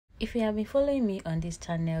If you have been following me on this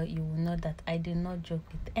channel, you will know that I do not joke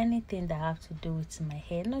with anything that have to do with my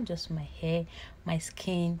hair. Not just my hair, my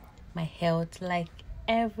skin, my health, like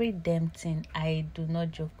every damn thing. I do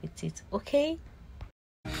not joke with it, okay?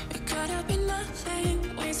 It could have been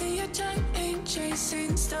nothing, wasting your time ain't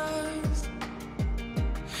chasing stars.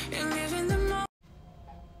 You're living the moment.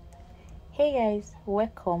 Hey guys,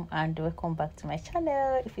 welcome back to my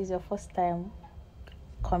channel. If it's your first time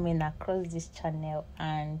coming across this channel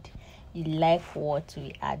and you like what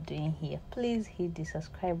we are doing here, please hit the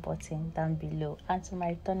subscribe button down below. And to my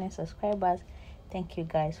returning subscribers, thank you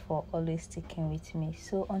guys for always sticking with me.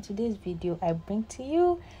 So on today's video, I bring to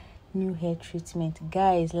you new hair treatment.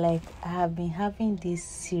 Guys, like I have been having this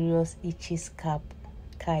serious itchy scalp,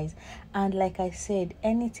 guys, and like I said,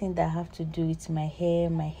 anything that have to do with my hair,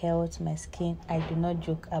 my health, my skin, I do not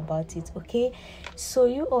joke about it, okay? So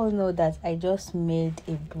you all know that I just made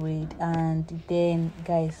a braid, and then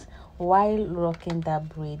guys, while rocking that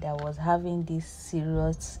braid, I was having this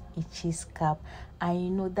serious itchy scalp. And you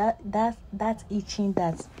know that itching,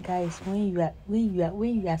 that guys, when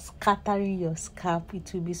you are scattering your scalp,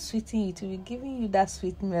 it will be sweeting, it will be giving you that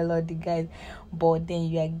sweet melody, guys, but then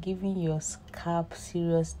you are giving your scalp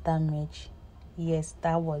serious damage. Yes,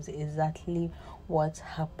 that was exactly what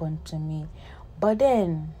happened to me. But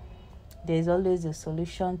then there's always a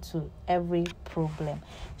solution to every problem.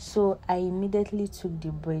 So I immediately took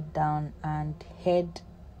the braid down and head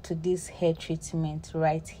to this hair treatment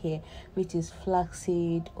right here, which is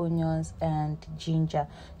flaxseed, onions and ginger.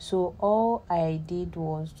 So all I did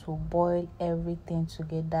was to boil everything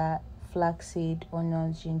together: flaxseed,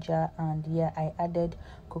 onions, ginger, and yeah, I added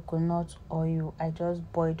coconut oil. I just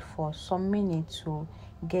boiled for some minutes to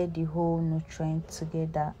get the whole nutrient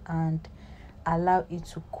together and allow it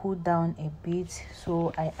to cool down a bit.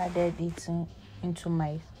 So I added it into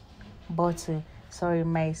my bottle. Sorry,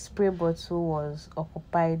 my spray bottle was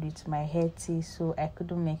occupied with my hair tea, so I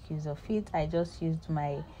couldn't make use of it. I just used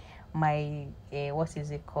my what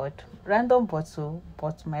is it called, random bottle,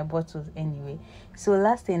 but my bottles anyway. So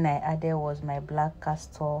last thing I added was my black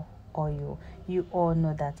castor oil. You all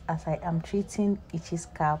know that as I am treating itchy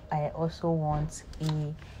scalp, I also want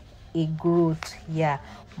a growth, yeah.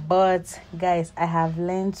 But guys, I have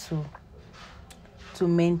learned to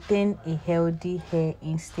maintain a healthy hair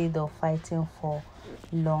instead of fighting for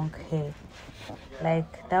long hair.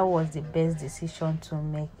 Like, that was the best decision to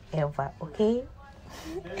make ever, okay?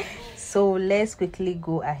 So let's quickly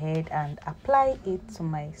go ahead and apply it to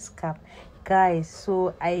my scalp, guys.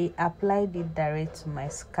 So I applied it direct to my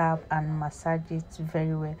scalp and massage it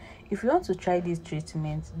very well. If you want to try this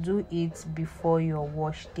treatment, do it before your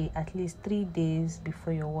wash day, at least 3 days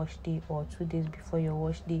before your wash day or 2 days before your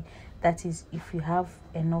wash day. That is if you have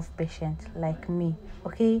enough patience like me,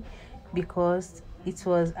 okay? Because it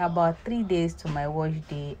was about 3 days to my wash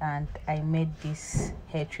day and I made this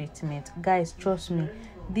hair treatment. Guys, trust me,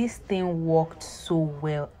 this thing worked so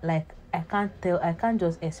well. Like, I can't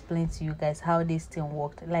just explain to you guys how this thing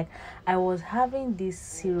worked. Like, I was having this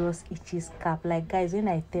serious itchy scalp. Like, guys, when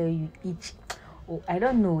I tell you itch, oh, I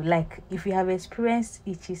don't know, like, if you have experienced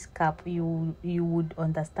itchy scalp, you would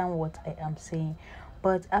understand what I am saying.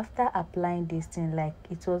 But after applying this thing, like,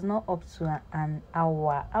 it was not up to an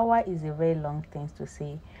hour. Hour is a very long thing to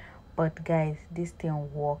say, but guys, this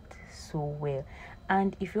thing worked so well.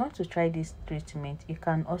 And if you want to try this treatment, you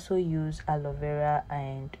can also use aloe vera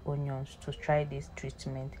and onions to try this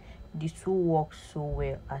treatment. The two work so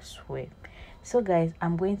well as well. So guys,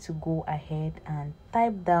 I'm going to go ahead and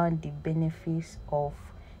type down the benefits of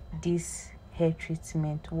this hair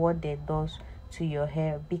treatment, what it does to your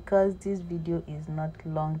hair, because this video is not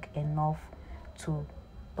long enough to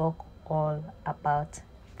talk all about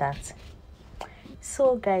that.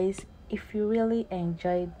 So guys, if you really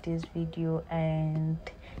enjoyed this video and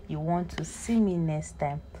you want to see me next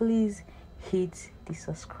time, please hit the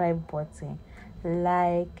subscribe button,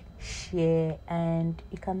 like, share, and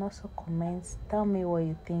you can also comment. Tell me what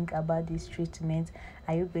you think about this treatment.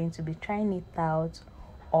 Are you going to be trying it out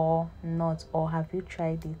or not, or have you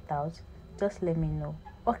tried it out? Just let me know,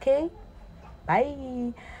 okay?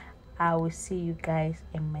 Bye. I will see you guys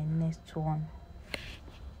in my next one.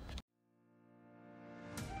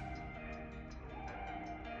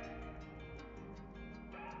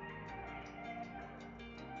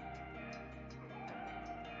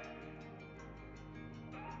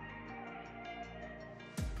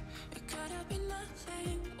 It could have been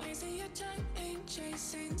nothing, wasting your time ain't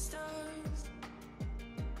chasing stars.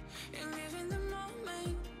 You're living the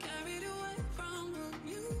moment, carried away from who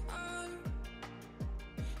you are.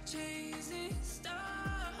 Chasing stars,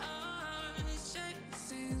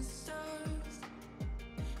 chasing stars.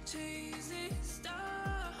 chasing stars,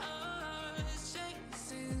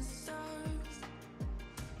 chasing stars.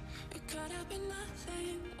 It could have been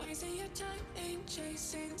nothing, wasting your time ain't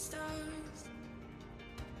chasing stars.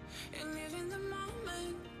 You live in the